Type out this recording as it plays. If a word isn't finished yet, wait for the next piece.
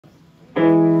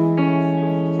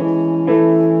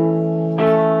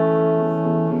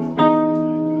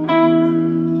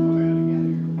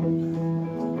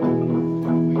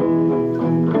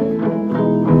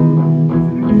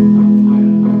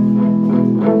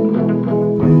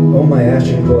my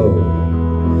ashen glow,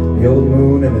 the old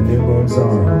moon and the new moon's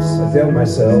arms. I found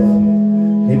myself.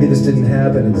 Maybe this didn't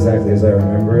happen exactly as I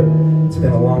remember it. It's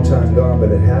been a long time gone,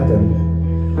 but it happened.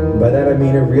 And by that I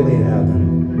mean it really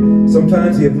happened.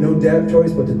 Sometimes you have no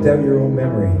choice but to doubt your own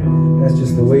memory. That's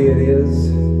just the way it is.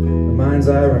 The mind's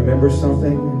eye remembers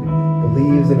something,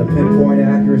 believes in a pinpoint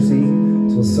accuracy,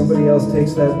 until somebody else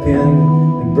takes that pen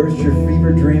and bursts your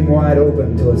fever dream wide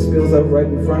open until it spills out right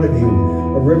in front of you,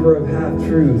 a river of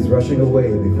half-truths rushing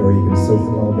away before you can soak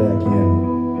them all back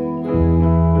in.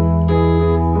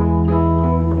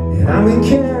 And I'm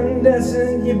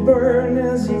incandescent, you burn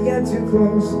as you get too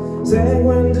close.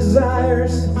 Sanguine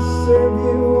desires serve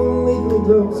you a lethal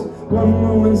dose. One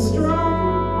moment strong,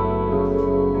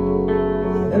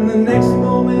 and the next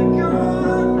moment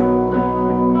gone.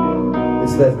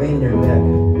 It's that vein in your neck.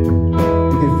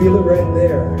 You can feel it right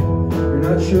there. You're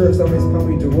not sure if something's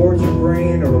pumping towards your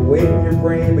brain or away from your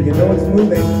brain, but you know it's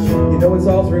moving. You know it's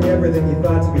altering everything you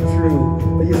thought to be true.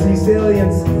 But you see,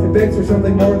 salience, it begs for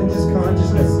something more than just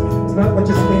consciousness. It's not what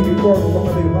just came before, but what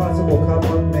might be possible come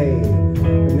what may.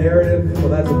 The narrative, well,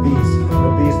 that's a beast.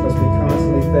 The beast must be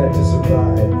constantly fed to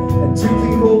survive. And two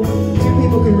people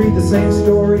can read the same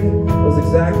story, those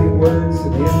exactly words,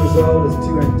 and the end result is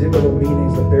two indivisible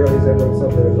meanings that barely resemble each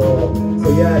other at all. So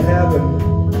yeah, it happened,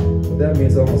 but that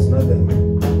means almost nothing.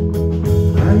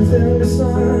 I'm tender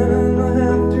son, and I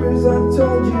have truths I've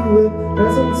told you with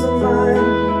presence of mind,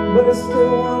 but I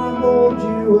still wanna hold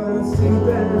you. I see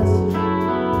past,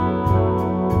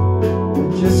 it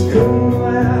just couldn't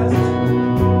last.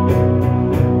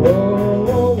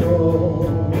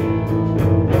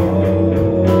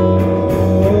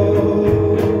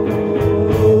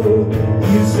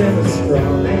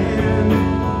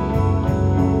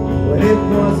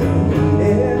 Wasn't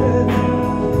needed,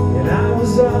 and I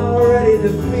was already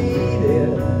defeated.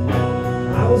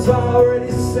 I was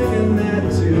already singing that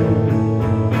tune,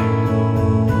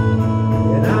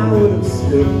 and I would have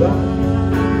stood by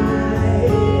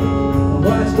and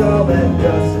watched all that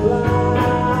dust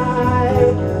fly.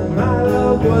 My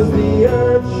love was the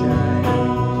earth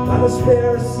shine by the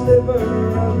spare sliver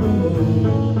of the moon.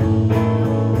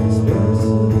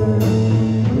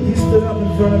 You stood up in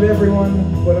front of everyone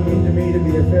what it meant to me to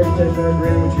be a fairy Cheshire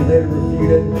Grin, which you later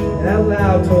refuted, and out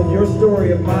loud told your story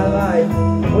of my life.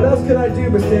 What else could I do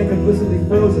but stand complicitly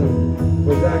frozen? It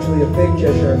was actually a fake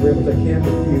Cheshire Grin, which I can't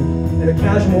refute, and a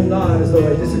casual nod as though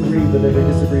I disagreed with every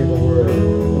disagreeable word.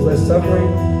 Was I suffering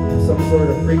from some sort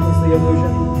of frequency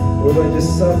illusion? Or was I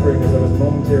just suffering as I was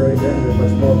momentarily rendered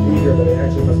much more eager than I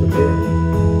actually must have been?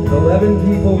 11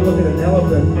 people look at an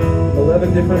elephant from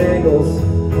 11 different angles,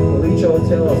 will each all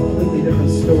tell a completely different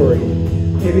story.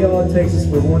 Maybe all it takes is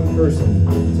for one person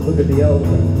to look at the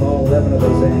elephant from all 11 of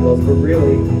those angles, but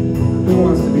really, who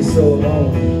wants to be so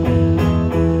alone?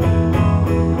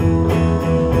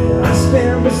 I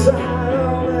stand beside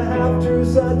all the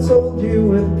half-truths I told you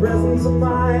with presence of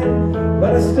mind,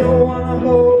 but I still want to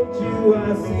hold you.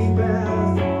 I see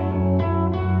past,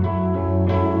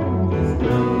 it's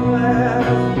not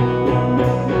last.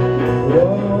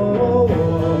 Whoa.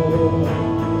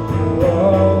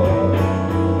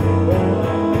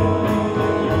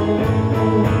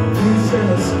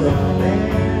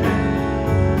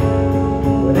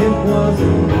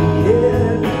 Wasn't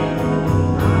needed.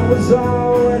 I was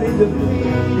already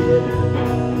defeated.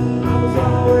 I was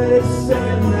already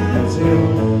saying that too.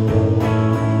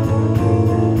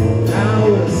 I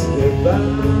would have stood by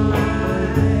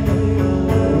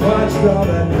and watched all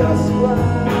that dust fly.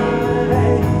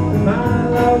 My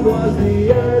love was the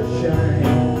earth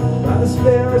shine by the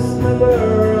spare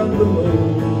sliver of the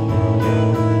moon.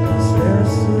 Spare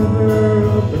sliver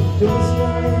of the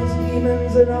Philistines,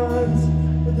 demons at odds.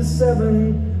 The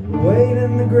 7 weight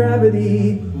and the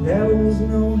gravity, there was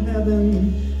no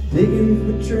heaven. Digging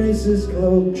for traces,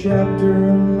 Globe chapter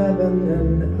 11,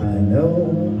 and I know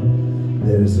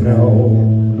there's no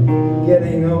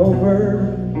getting over.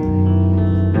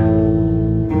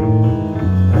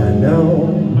 I know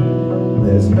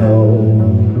there's no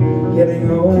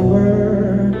getting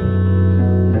over.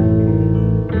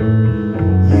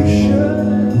 You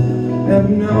should have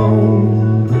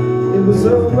known it was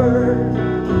over.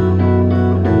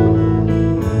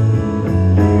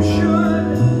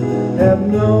 Have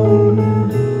known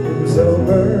it was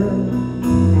over.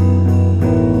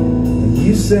 And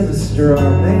you sent a straw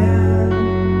man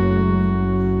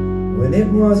when it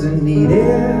wasn't needed,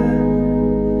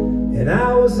 and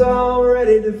I was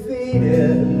already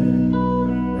defeated.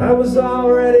 I was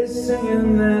already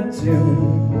singing that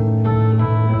tune,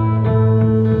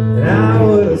 and I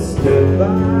would have stood by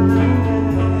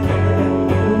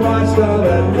and watched all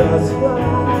that dust fly.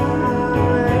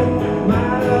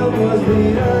 was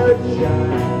the earth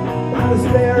shine, trying to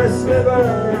spare a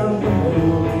sliver of the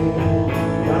moon,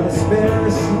 trying to spare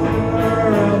a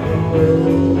sliver of the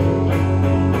moon.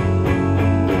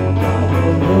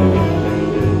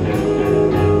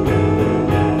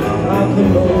 Of the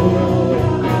moon.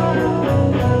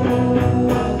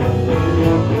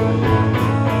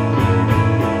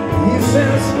 You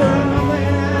sent a strong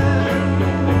man.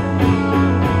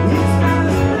 You sent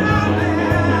a strong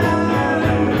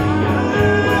man.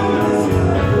 I was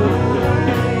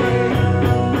blind.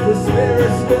 The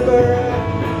spirit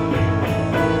sliver.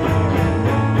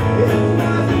 It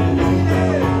wasn't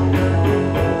needed.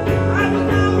 I was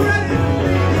not ready to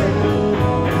read it.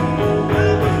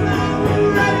 I was not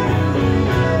ready to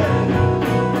read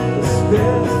it. The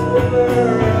spirit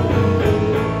sliver.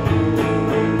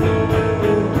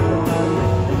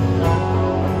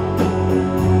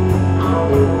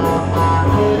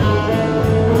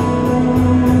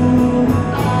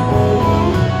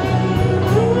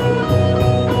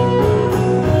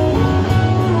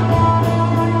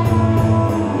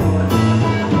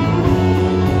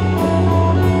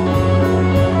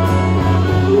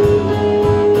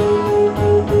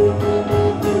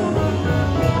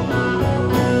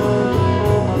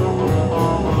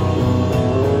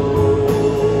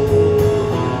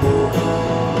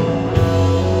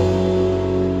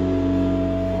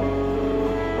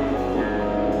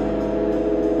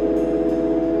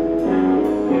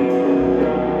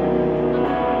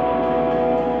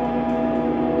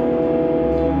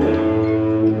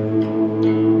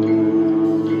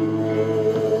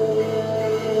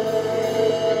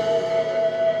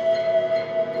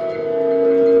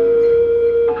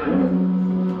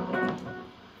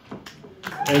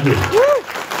 Thank you.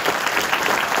 Woo!